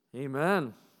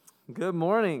Amen. Good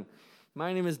morning.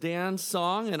 My name is Dan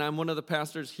Song, and I'm one of the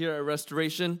pastors here at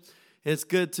Restoration. It's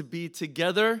good to be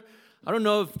together. I don't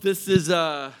know if this is,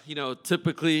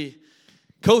 typically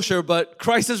kosher, but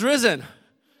Christ is risen.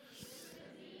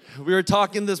 We were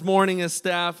talking this morning as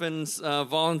staff and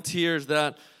volunteers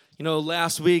that,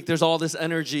 last week there's all this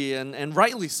energy, and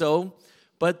rightly so,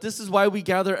 but this is why we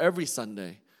gather every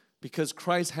Sunday, because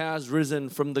Christ has risen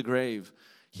from the grave.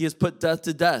 He has put death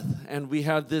to death, and we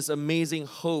have this amazing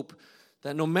hope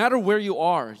that no matter where you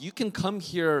are, you can come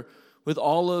here with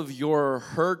all of your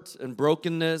hurt and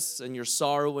brokenness and your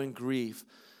sorrow and grief.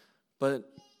 But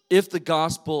if the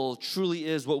gospel truly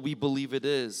is what we believe it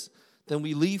is, then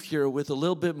we leave here with a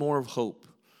little bit more of hope.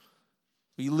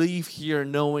 We leave here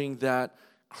knowing that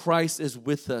Christ is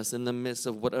with us in the midst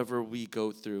of whatever we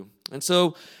go through. And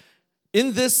so,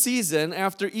 in this season,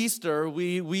 after Easter,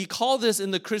 we call this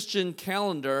in the Christian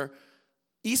calendar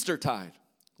Eastertide.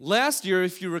 Last year,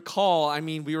 if you recall, I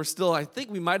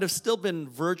think we might have still been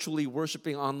virtually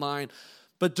worshiping online.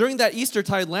 But during that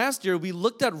Eastertide last year, we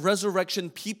looked at resurrection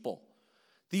people.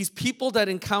 These people that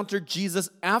encountered Jesus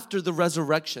after the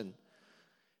resurrection.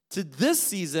 To this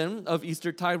season of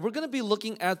Eastertide, we're going to be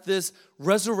looking at this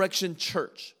resurrection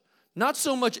church. Not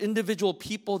so much individual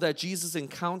people that Jesus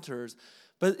encounters,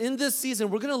 but in this season,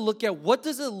 we're going to look at what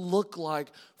does it look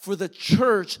like for the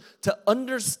church to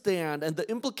understand and the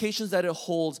implications that it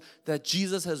holds that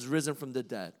Jesus has risen from the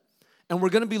dead. And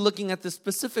we're going to be looking at this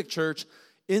specific church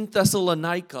in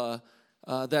Thessalonica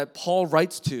that Paul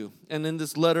writes to, and in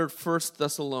this letter, 1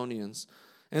 Thessalonians.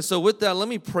 And so with that, let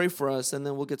me pray for us, and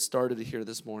then we'll get started here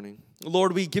this morning.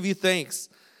 Lord, we give you thanks.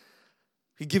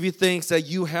 We give you thanks that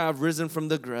you have risen from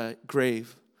the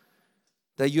grave,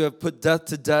 that you have put death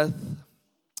to death,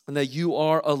 and that you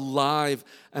are alive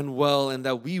and well, and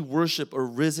that we worship a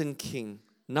risen King,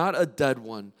 not a dead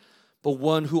one, but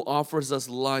one who offers us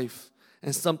life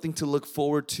and something to look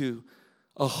forward to,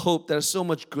 a hope that is so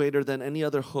much greater than any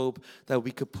other hope that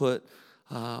we could put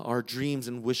our dreams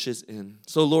and wishes in.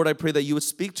 So, Lord, I pray that you would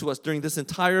speak to us during this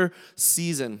entire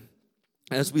season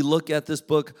as we look at this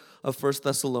book of 1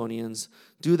 Thessalonians.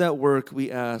 Do that work,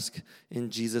 we ask, in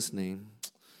Jesus' name.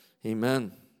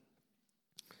 Amen.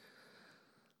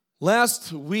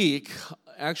 Last week,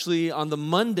 actually on the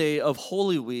Monday of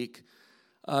Holy Week,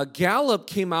 Gallup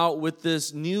came out with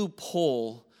this new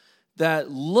poll that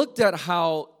looked at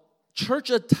how church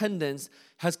attendance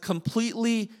has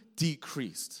completely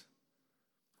decreased.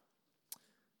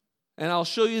 And I'll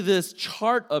show you this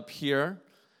chart up here.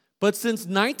 But since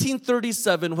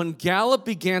 1937, when Gallup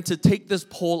began to take this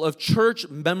poll of church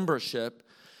membership,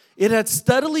 it had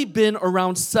steadily been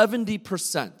around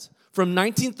 70%. From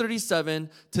 1937 to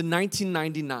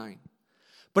 1999.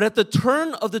 But at the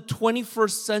turn of the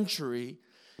 21st century,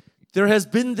 there has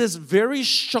been this very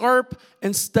sharp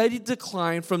and steady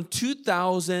decline from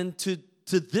 2000 to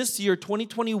this year,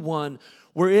 2021,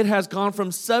 where it has gone from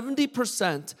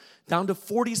 70% down to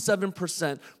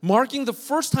 47%, marking the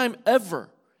first time ever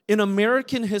in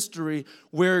American history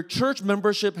where church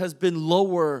membership has been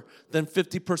lower than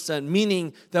 50%,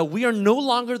 meaning that we are no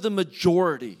longer the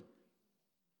majority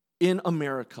in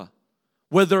America,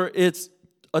 whether it's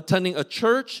attending a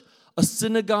church, a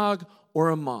synagogue, or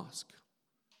a mosque.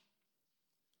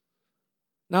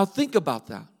 Now think about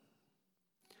that.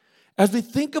 As we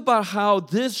think about how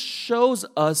this shows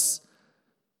us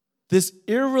this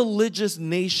irreligious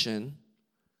nation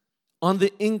on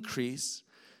the increase,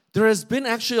 there has been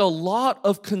actually a lot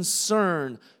of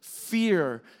concern,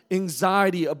 fear,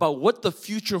 anxiety about what the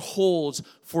future holds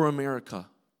for America.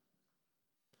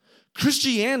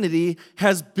 Christianity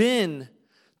has been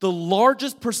the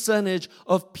largest percentage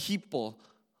of people,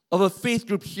 of a faith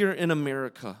group here in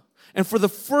America. And for the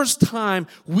first time,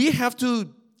 we have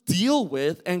to deal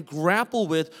with and grapple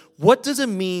with what does it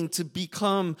mean to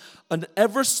become an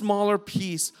ever smaller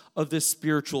piece of this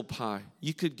spiritual pie.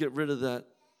 You could get rid of that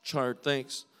chart,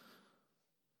 thanks.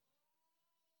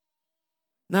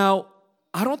 Now,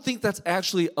 I don't think that's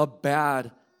actually a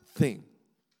bad thing.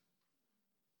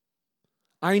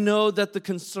 I know that the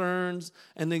concerns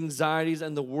and the anxieties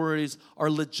and the worries are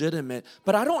legitimate,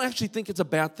 but I don't actually think it's a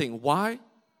bad thing. Why?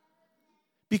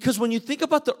 Because when you think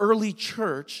about the early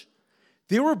church,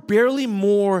 they were barely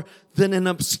more than an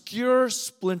obscure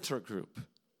splinter group.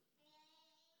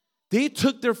 They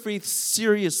took their faith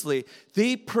seriously,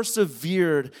 they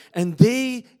persevered, and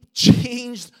they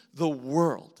changed the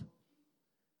world.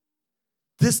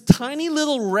 This tiny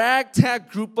little ragtag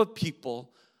group of people,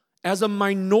 as a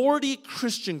minority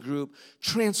Christian group,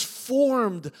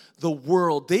 transformed the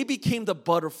world. They became the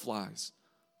butterflies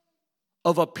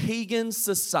of a pagan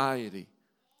society.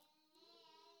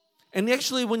 And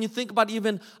actually, when you think about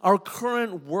even our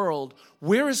current world,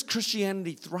 where is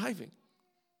Christianity thriving?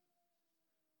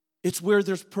 It's where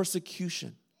there's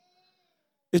persecution.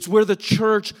 It's where the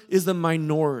church is the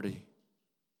minority.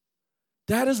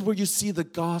 That is where you see the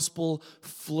gospel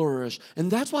flourish.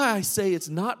 And that's why I say it's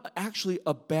not actually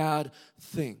a bad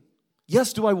thing.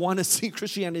 Yes, do I want to see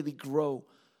Christianity grow?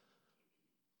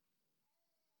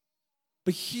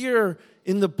 But here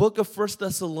in the book of 1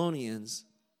 Thessalonians,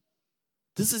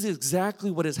 this is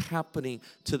exactly what is happening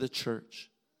to the church.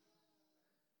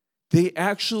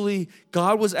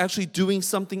 God was actually doing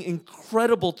something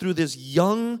incredible through this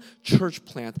young church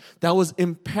plant that was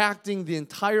impacting the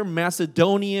entire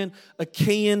Macedonian,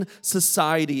 Achaean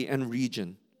society and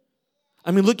region.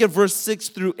 I mean, look at verse 6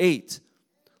 through 8.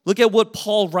 Look at what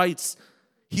Paul writes.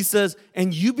 He says,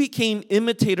 "And you became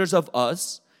imitators of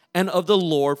us and of the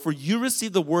Lord, for you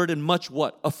received the word in much"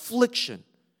 what? "Affliction,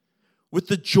 with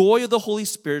the joy of the Holy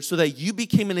Spirit, so that you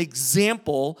became an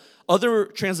example," other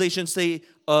translations say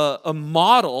a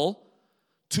model,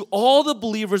 "to all the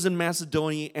believers in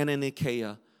Macedonia and in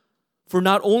Achaia. For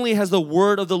not only has the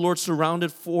word of the Lord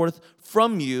sounded forth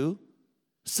from you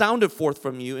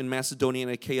in Macedonia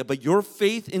and Achaia, but your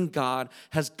faith in God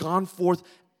has gone forth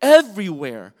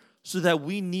everywhere, so that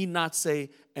we need not say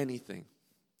anything."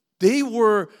 They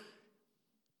were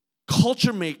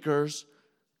culture makers,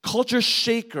 culture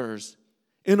shakers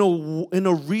in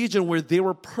a region where they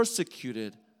were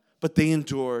persecuted, but they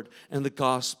endured and the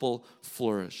gospel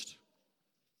flourished.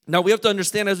 Now we have to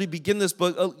understand as we begin this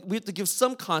book, we have to give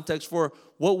some context for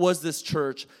what was this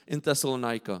church in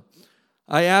Thessalonica.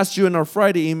 I asked you in our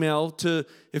Friday email to,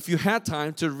 if you had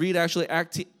time, to read actually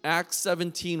Acts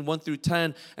 17, 1 through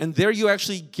 10, and there you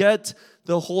actually get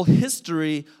the whole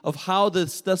history of how the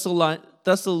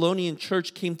Thessalonian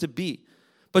church came to be.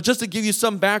 But just to give you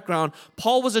some background,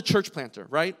 Paul was a church planter,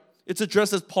 right? It's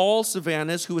addressed as Paul,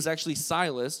 Silvanus, who was actually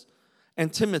Silas,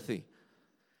 and Timothy.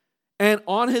 And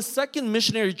on his second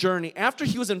missionary journey, after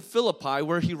he was in Philippi,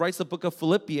 where he writes the book of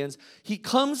Philippians, he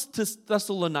comes to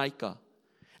Thessalonica.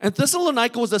 And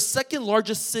Thessalonica was the second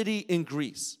largest city in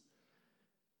Greece.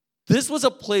 This was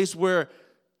a place where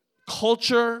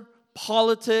culture,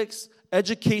 politics,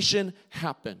 education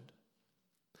happened.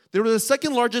 They were the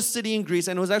second largest city in Greece,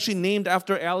 and it was actually named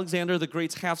after Alexander the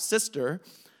Great's half-sister.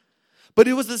 But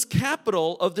it was this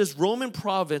capital of this Roman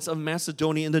province of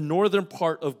Macedonia in the northern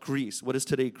part of Greece, what is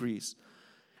today Greece.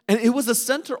 And it was a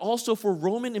center also for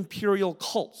Roman imperial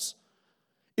cults.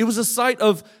 It was a site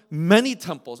of many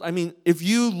temples. I mean, if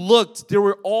you looked, there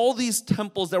were all these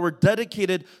temples that were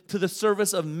dedicated to the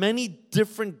service of many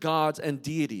different gods and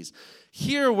deities.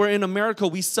 Here, where in America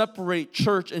we separate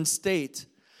church and state,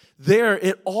 there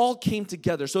it all came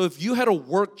together. So if you had a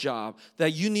work job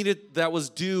that you needed that was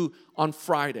due on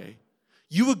Friday,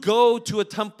 you would go to a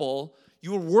temple,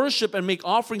 you would worship and make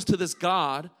offerings to this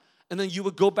god, and then you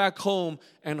would go back home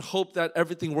and hope that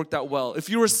everything worked out well. If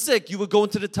you were sick, you would go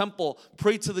into the temple,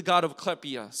 pray to the god of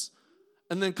Asclepius,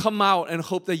 and then come out and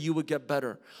hope that you would get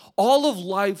better. All of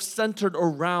life centered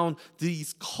around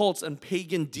these cults and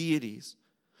pagan deities.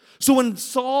 So when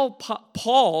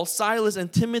Paul, Silas,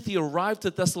 and Timothy arrived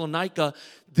to Thessalonica,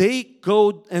 they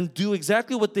go and do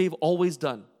exactly what they've always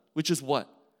done, which is what?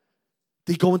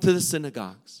 They go into the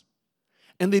synagogues.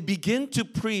 And they begin to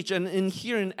preach. And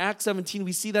here in Acts 17,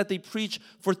 we see that they preach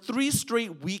for 3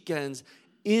 straight weekends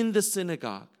in the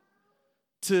synagogue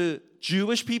to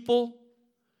Jewish people,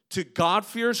 to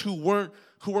God-fearers who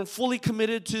weren't fully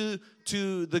committed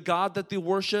to the God that they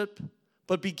worshiped,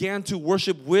 but began to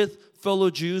worship with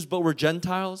fellow Jews, but were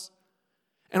Gentiles.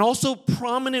 And also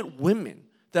prominent women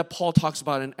that Paul talks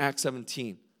about in Acts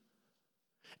 17.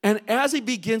 And as he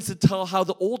begins to tell how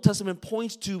the Old Testament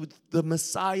points to the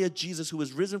Messiah, Jesus, who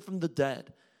was risen from the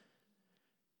dead,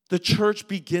 the church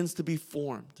begins to be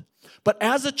formed. But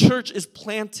as a church is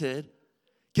planted,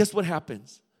 guess what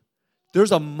happens?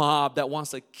 There's a mob that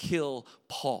wants to kill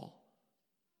Paul.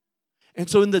 And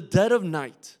so in the dead of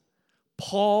night,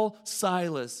 Paul,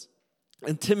 Silas,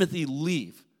 and Timothy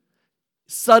leave.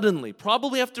 Suddenly,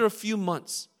 probably after a few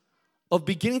months of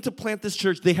beginning to plant this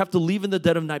church, they have to leave in the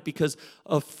dead of night because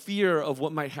of fear of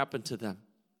what might happen to them.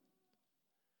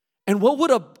 And what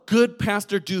would a good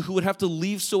pastor do who would have to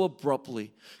leave so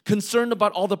abruptly, concerned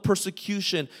about all the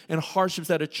persecution and hardships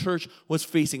that a church was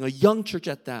facing, a young church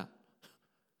at that?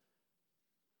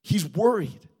 He's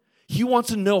worried. He wants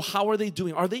to know, how are they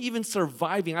doing? Are they even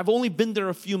surviving? I've only been there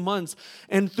a few months,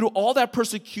 and through all that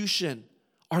persecution,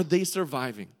 are they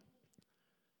surviving?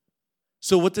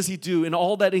 So what does he do? In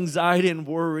all that anxiety and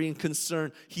worry and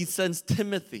concern, he sends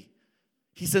Timothy.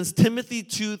 He sends Timothy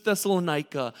to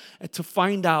Thessalonica to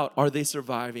find out, are they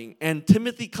surviving? And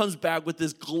Timothy comes back with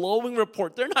this glowing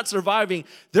report. They're not surviving.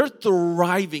 They're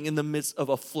thriving in the midst of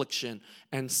affliction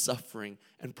and suffering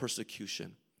and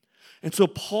persecution. And so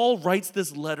Paul writes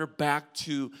this letter back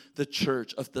to the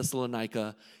church of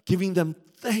Thessalonica, giving them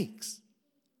thanks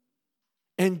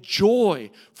and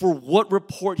joy for what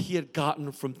report he had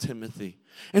gotten from Timothy.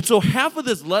 And so half of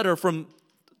this letter from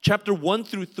chapter 1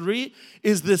 through 3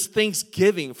 is this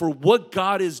thanksgiving for what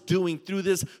God is doing through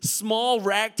this small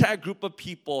ragtag group of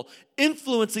people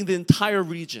influencing the entire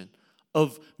region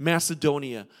of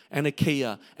Macedonia and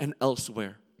Achaia and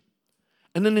elsewhere.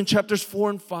 And then in chapters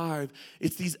 4 and 5,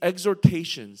 it's these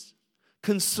exhortations,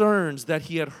 concerns that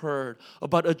he had heard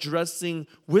about addressing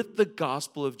with the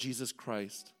gospel of Jesus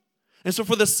Christ. And so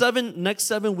for the next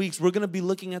 7 weeks, we're going to be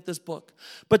looking at this book.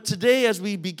 But today, as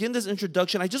we begin this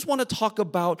introduction, I just want to talk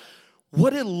about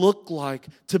what it looked like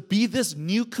to be this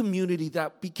new community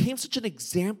that became such an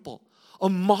example, a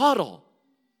model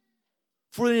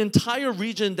for the entire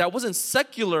region that wasn't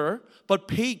secular, but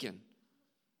pagan.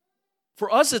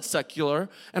 For us, it's secular,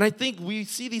 and I think we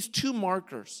see these two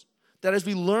markers that as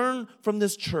we learn from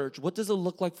this church, what does it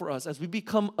look like for us as we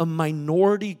become a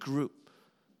minority group?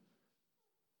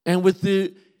 And with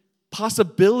the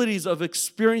possibilities of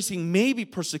experiencing maybe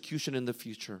persecution in the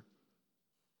future,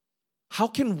 how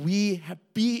can we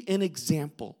be an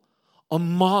example, a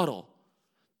model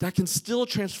that can still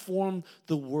transform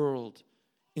the world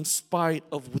in spite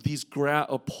of these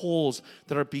polls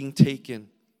that are being taken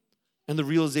and the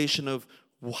realization of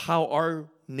how our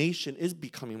nation is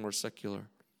becoming more secular?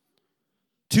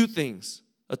 Two things,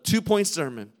 a 2-point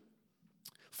sermon.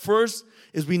 First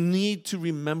is we need to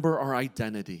remember our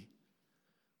identity.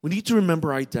 We need to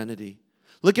remember identity.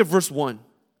 Look at verse 1.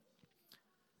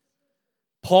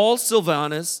 Paul,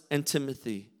 Silvanus, and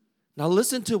Timothy. Now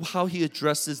listen to how he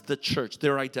addresses the church,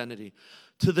 their identity.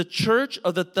 To the church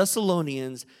of the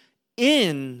Thessalonians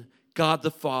in God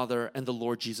the Father and the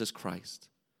Lord Jesus Christ.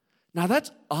 Now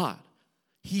that's odd.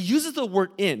 He uses the word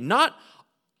in, not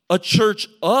a church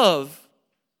of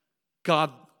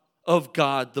God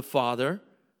the Father,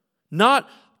 not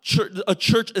a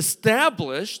church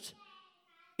established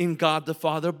in God the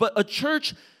Father, but a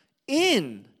church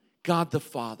in God the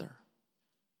Father.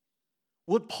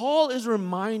 What Paul is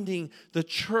reminding the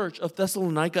church of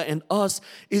Thessalonica and us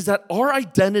is that our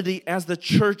identity as the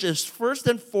church is first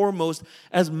and foremost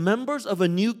as members of a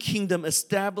new kingdom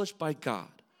established by God.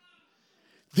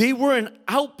 They were an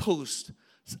outpost,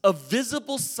 a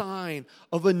visible sign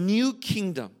of a new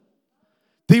kingdom.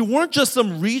 They weren't just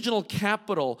some regional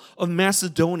capital of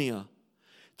Macedonia.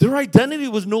 Their identity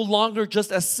was no longer just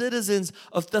as citizens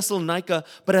of Thessalonica,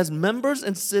 but as members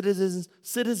and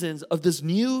citizens of this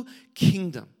new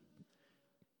kingdom.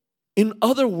 In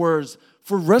other words,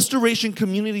 for Restoration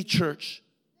Community Church,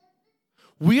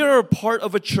 we are a part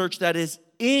of a church that is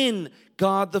in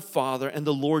God the Father and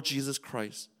the Lord Jesus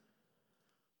Christ.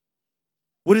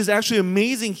 What is actually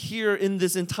amazing here in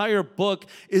this entire book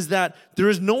is that there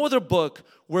is no other book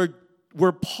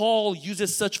where Paul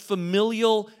uses such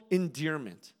familial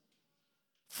endearment.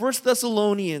 1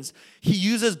 Thessalonians, he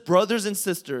uses brothers and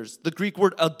sisters, the Greek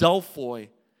word adelphoi,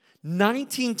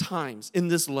 19 times in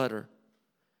this letter,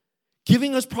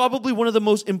 giving us probably one of the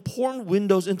most important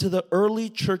windows into the early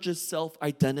church's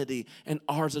self-identity and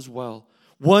ours as well.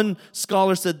 One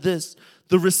scholar said this: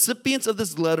 the recipients of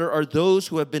this letter are those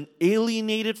who have been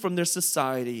alienated from their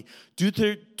society due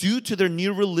to their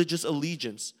new religious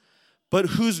allegiance, but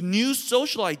whose new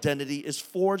social identity is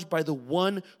forged by the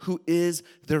one who is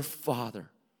their Father.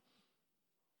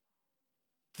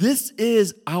 This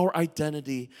is our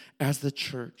identity as the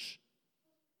church.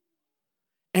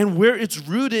 And where it's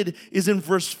rooted is in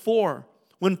verse 4,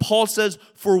 when Paul says,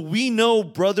 "For we know,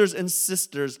 brothers and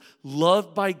sisters,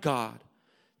 loved by God,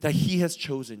 that He has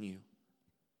chosen you."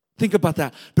 Think about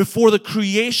that. Before the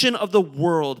creation of the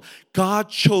world, God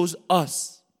chose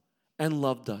us and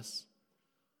loved us.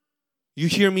 You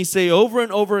hear me say over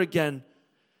and over again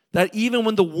that even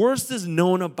when the worst is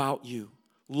known about you,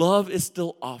 love is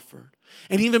still offered.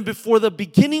 And even before the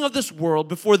beginning of this world,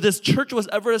 before this church was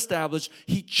ever established,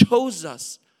 He chose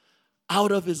us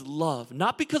out of His love.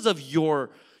 Not because of your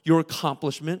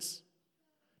accomplishments,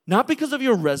 not because of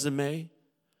your resume,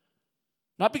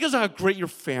 not because of how great your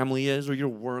family is or your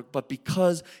work, but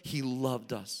because He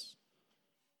loved us.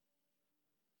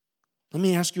 Let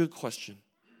me ask you a question.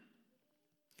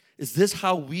 Is this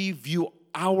how we view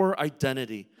our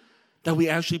identity, that we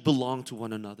actually belong to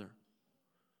one another?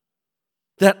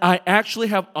 that I actually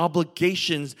have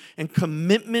obligations and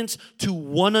commitments to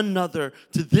one another,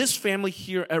 to this family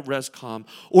here at Rescom?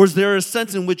 Or is there a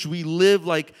sense in which we live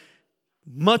like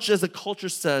much as the culture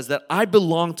says, that I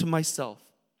belong to myself,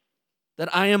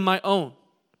 that I am my own,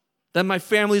 that my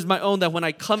family is my own, that when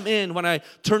I come in, when I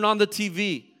turn on the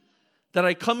TV, that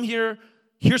I come here,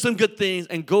 hear some good things,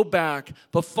 and go back,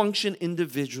 but function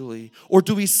individually? Or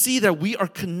do we see that we are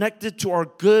connected to our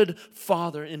good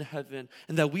Father in heaven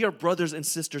and that we are brothers and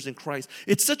sisters in Christ?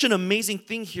 It's such an amazing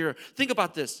thing here. Think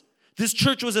about this. This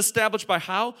church was established by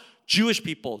how? Jewish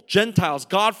people, Gentiles,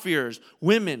 God-fearers,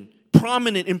 women,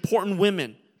 prominent, important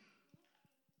women.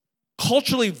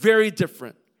 Culturally very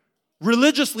different.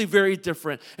 Religiously very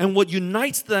different. And what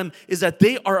unites them is that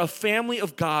they are a family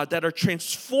of God that are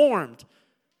transformed.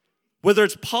 Whether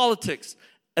it's politics,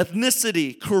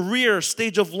 ethnicity, career,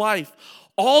 stage of life,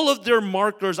 all of their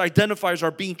markers, identifiers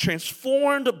are being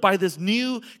transformed by this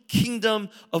new kingdom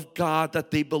of God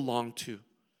that they belong to.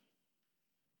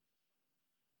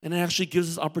 And it actually gives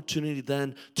us opportunity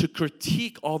then to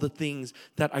critique all the things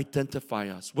that identify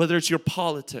us. Whether it's your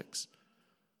politics,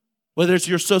 whether it's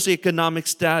your socioeconomic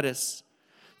status.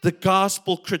 The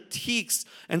gospel critiques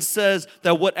and says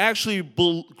that what actually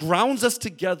grounds us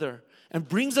together and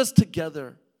brings us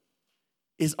together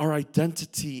is our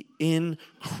identity in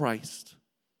Christ.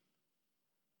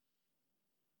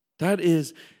 That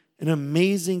is an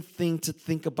amazing thing to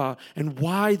think about, and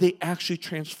why they actually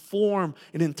transform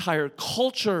an entire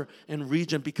culture and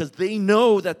region, because they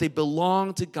know that they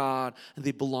belong to God and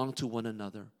they belong to one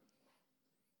another.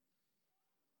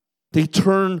 They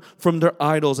turn from their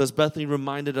idols, as Bethany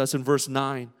reminded us in verse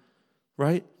 9,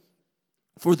 right?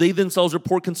 For they themselves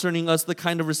report concerning us the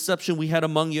kind of reception we had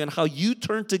among you, and how you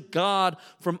turned to God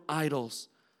from idols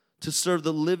to serve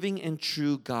the living and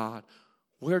true God.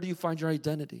 Where do you find your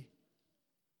identity?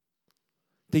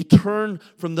 They turn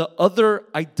from the other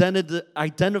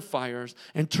identifiers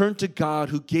and turn to God,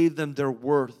 who gave them their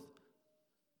worth,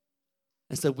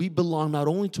 and said, we belong not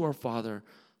only to our Father,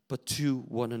 but to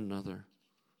one another.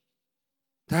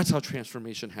 That's how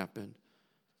transformation happened.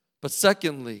 But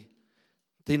secondly,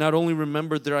 they not only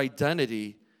remembered their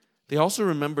identity, they also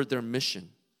remembered their mission.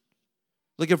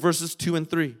 Look at verses 2 and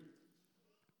 3.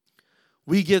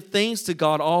 We give thanks to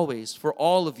God always for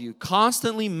all of you,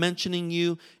 constantly mentioning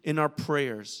you in our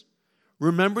prayers,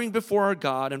 remembering before our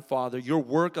God and Father your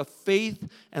work of faith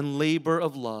and labor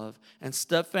of love and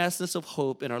steadfastness of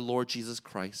hope in our Lord Jesus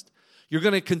Christ. You're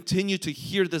going to continue to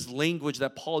hear this language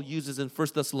that Paul uses in 1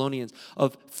 Thessalonians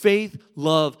of faith,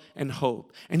 love, and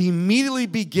hope. And he immediately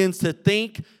begins to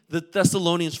thank the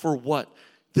Thessalonians for what?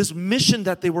 This mission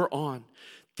that they were on.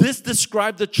 This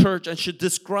described the church and should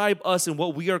describe us in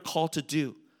what we are called to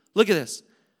do. Look at this.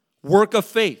 Work of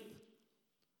faith,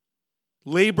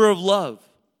 labor of love,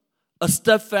 a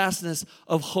steadfastness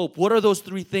of hope. What are those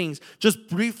three things? Just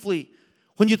briefly,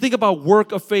 when you think about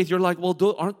work of faith, you're like,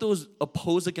 well, aren't those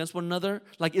opposed against one another?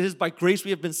 Like, it is by grace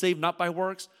we have been saved, not by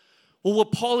works. Well,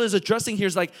 what Paul is addressing here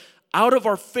is like, out of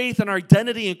our faith and our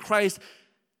identity in Christ,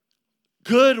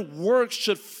 good works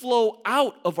should flow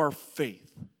out of our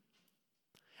faith.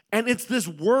 And it's this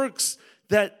works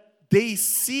that they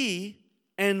see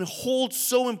and hold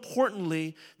so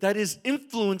importantly that is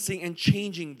influencing and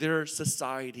changing their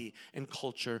society and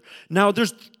culture. Now,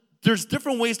 there's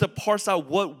different ways to parse out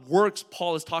what works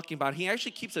Paul is talking about. He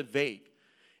actually keeps it vague.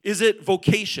 Is it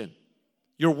vocation,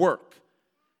 your work?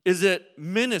 Is it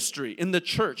ministry in the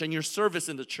church and your service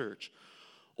in the church?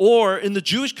 Or in the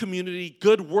Jewish community,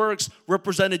 good works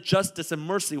represented justice and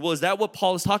mercy. Well, is that what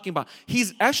Paul is talking about?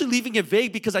 He's actually leaving it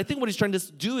vague, because I think what he's trying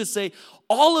to do is say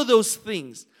all of those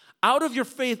things out of your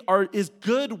faith is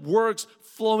good works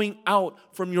flowing out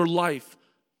from your life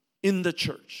in the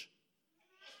church.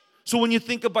 So when you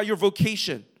think about your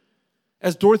vocation,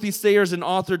 as Dorothy Sayers, an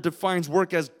author, defines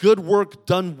work as good work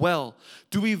done well,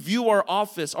 do we view our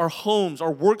office, our homes,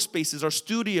 our workspaces, our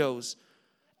studios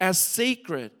as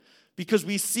sacred because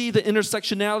we see the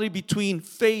intersectionality between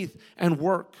faith and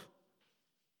work?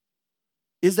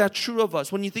 Is that true of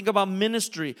us? When you think about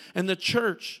ministry and the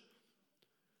church,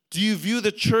 do you view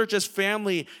the church as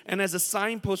family and as a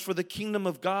signpost for the kingdom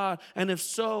of God? And if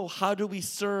so, how do we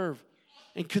serve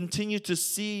and continue to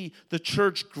see the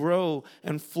church grow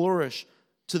and flourish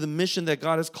to the mission that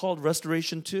God has called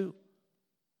Restoration to?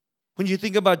 When you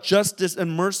think about justice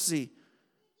and mercy,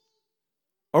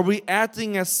 are we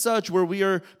acting as such where we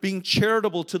are being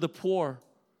charitable to the poor,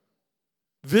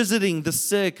 visiting the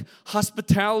sick,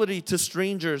 hospitality to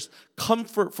strangers,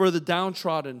 comfort for the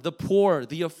downtrodden, the poor,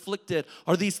 the afflicted?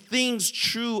 Are these things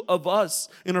true of us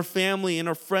in our family, in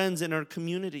our friends, in our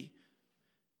community?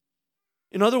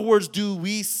 In other words, do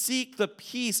we seek the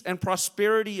peace and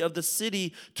prosperity of the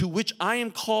city to which I am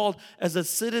called as a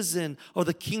citizen of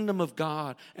the kingdom of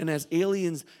God and as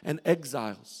aliens and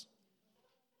exiles?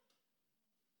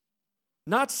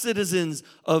 Not citizens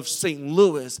of St.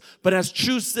 Louis, but as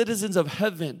true citizens of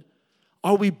heaven.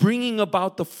 Are we bringing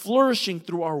about the flourishing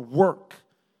through our work?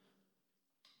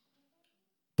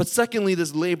 But secondly,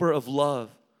 this labor of love.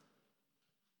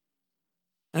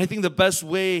 And I think the best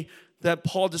way that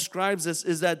Paul describes this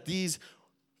is that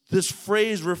this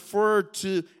phrase referred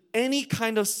to any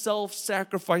kind of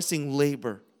self-sacrificing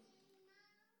labor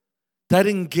that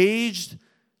engaged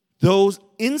those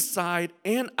inside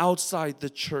and outside the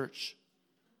church.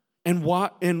 And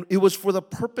it was for the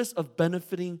purpose of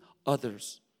benefiting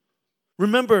others.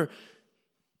 Remember,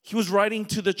 he was writing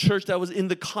to the church that was in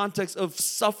the context of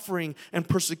suffering and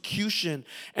persecution,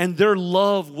 and their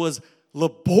love was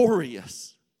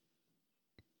laborious.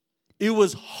 It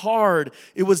was hard.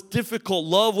 It was difficult.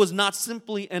 Love was not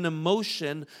simply an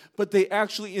emotion, but they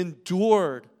actually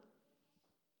endured.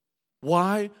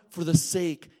 Why? For the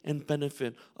sake and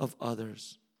benefit of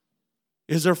others.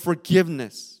 Is there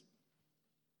forgiveness?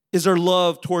 Is there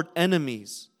love toward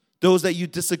enemies, those that you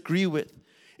disagree with?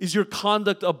 Is your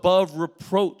conduct above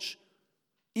reproach,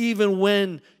 even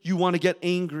when you want to get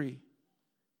angry?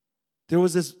 There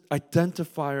was this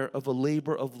identifier of a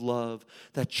labor of love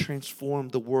that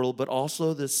transformed the world, but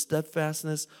also this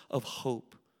steadfastness of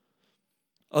hope.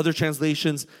 Other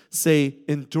translations say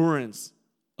endurance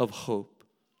of hope.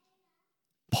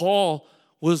 Paul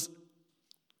was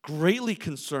greatly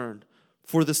concerned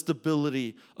for the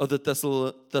stability of the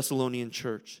Thessalonian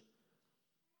church.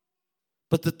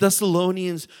 But the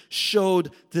Thessalonians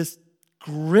showed this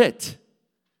grit,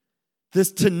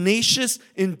 this tenacious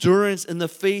endurance in the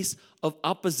face of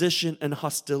opposition and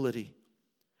hostility.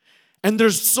 And their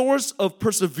source of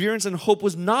perseverance and hope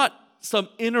was not some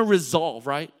inner resolve,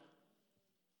 right?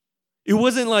 It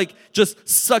wasn't like just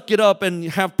suck it up and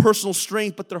have personal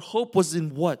strength, but their hope was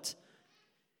in what?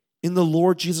 In the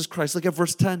Lord Jesus Christ. Look at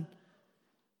verse 10.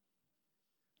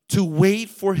 To wait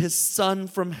for his Son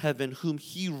from heaven, whom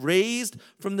he raised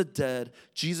from the dead,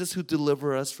 Jesus who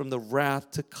delivered us from the wrath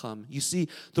to come. You see,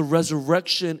 the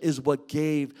resurrection is what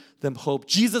gave them hope.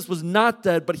 Jesus was not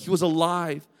dead, but he was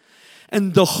alive.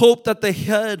 And the hope that they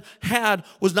had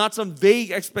was not some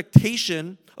vague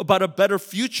expectation about a better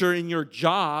future in your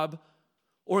job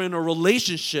or in a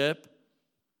relationship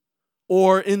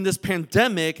or in this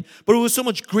pandemic, but it was so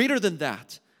much greater than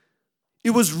that.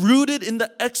 It was rooted in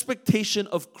the expectation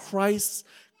of Christ's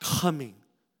coming.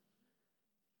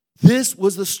 This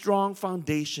was the strong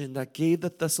foundation that gave the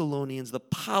Thessalonians the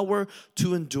power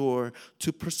to endure,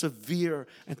 to persevere,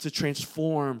 and to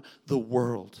transform the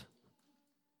world.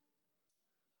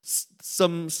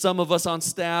 Some of us on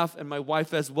staff and my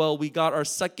wife as well, we got our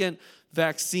second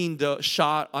vaccine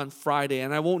shot on Friday.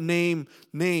 And I won't name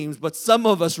names, but some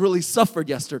of us really suffered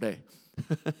yesterday.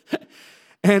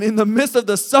 And in the midst of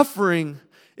the suffering,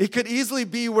 it could easily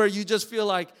be where you just feel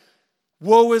like,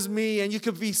 woe is me, and you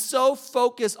could be so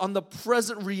focused on the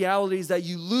present realities that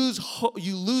you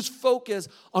lose focus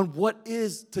on what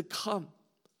is to come.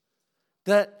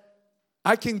 That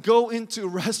I can go into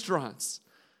restaurants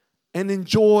and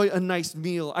enjoy a nice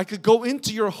meal. I could go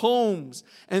into your homes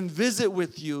and visit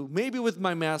with you, maybe with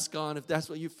my mask on if that's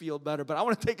what you feel better, but I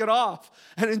want to take it off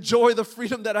and enjoy the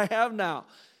freedom that I have now.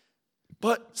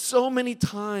 But so many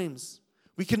times,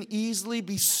 we can easily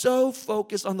be so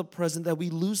focused on the present that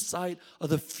we lose sight of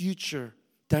the future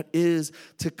that is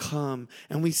to come.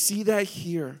 And we see that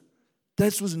here.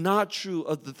 This was not true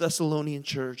of the Thessalonian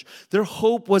church. Their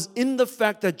hope was in the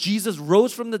fact that Jesus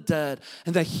rose from the dead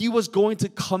and that he was going to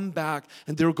come back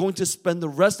and they were going to spend the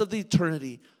rest of the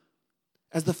eternity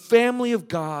as the family of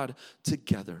God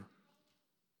together.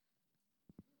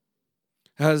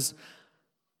 As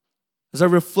I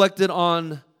reflected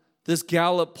on this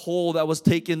Gallup poll that was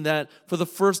taken that for the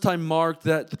first time marked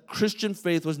that the Christian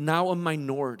faith was now a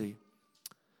minority.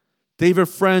 David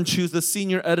French, who's the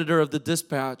senior editor of the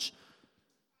Dispatch,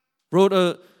 wrote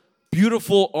a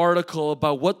beautiful article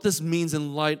about what this means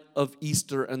in light of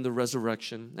Easter and the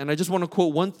resurrection. And I just want to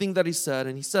quote one thing that he said,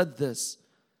 and he said this: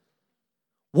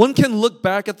 one can look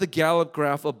back at the Gallup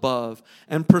graph above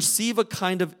and perceive a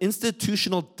kind of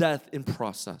institutional death in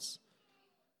process.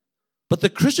 But the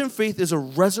Christian faith is a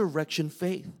resurrection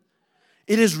faith.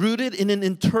 It is rooted in an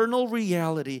internal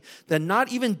reality that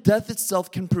not even death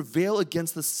itself can prevail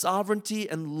against the sovereignty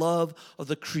and love of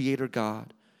the Creator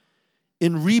God.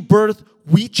 In rebirth,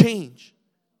 we change,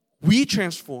 we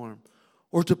transform.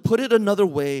 Or to put it another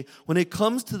way, when it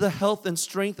comes to the health and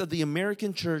strength of the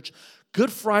American church,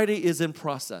 Good Friday is in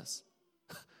process.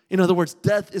 In other words,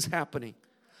 death is happening.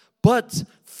 But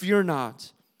fear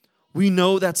not. We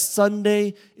know that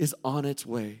Sunday is on its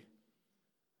way.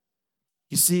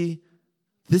 You see,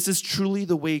 this is truly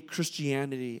the way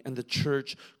Christianity and the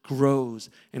church grows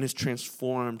and is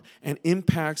transformed and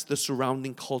impacts the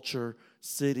surrounding culture,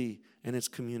 city, and its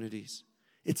communities.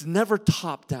 It's never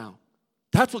top down.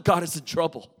 That's what got us in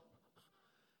trouble.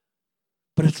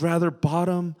 But it's rather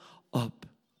bottom up.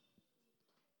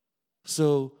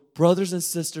 So, brothers and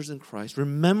sisters in Christ,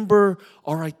 remember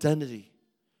our identity.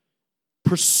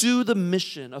 Pursue the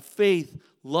mission of faith,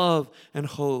 love, and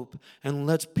hope, and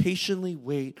let's patiently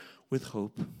wait with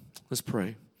hope. Let's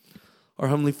pray. Our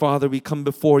Heavenly Father, we come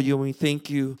before you and we thank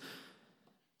you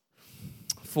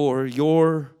for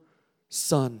your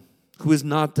Son, who is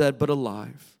not dead but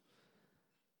alive.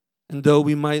 And though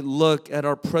we might look at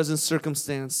our present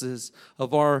circumstances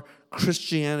of our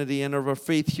Christianity and of our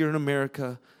faith here in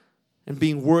America and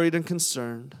being worried and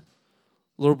concerned,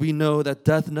 Lord, we know that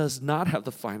death does not have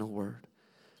the final word.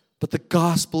 But the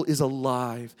gospel is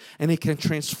alive, and it can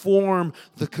transform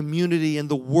the community and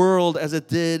the world as it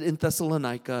did in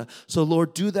Thessalonica. So,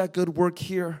 Lord, do that good work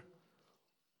here.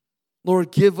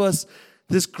 Lord, give us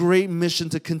this great mission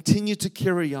to continue to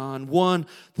carry on. One,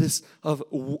 this of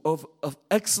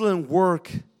excellent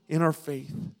work in our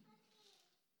faith,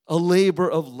 a labor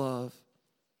of love,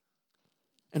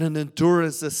 and an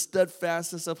endurance, a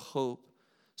steadfastness of hope,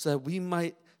 so that we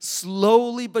might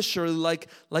slowly but surely,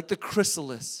 like the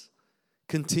chrysalis,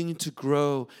 continue to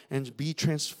grow and be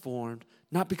transformed,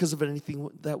 not because of anything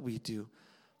that we do,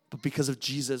 but because of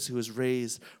Jesus who was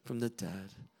raised from the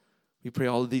dead. We pray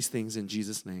all of these things in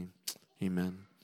Jesus' name. Amen.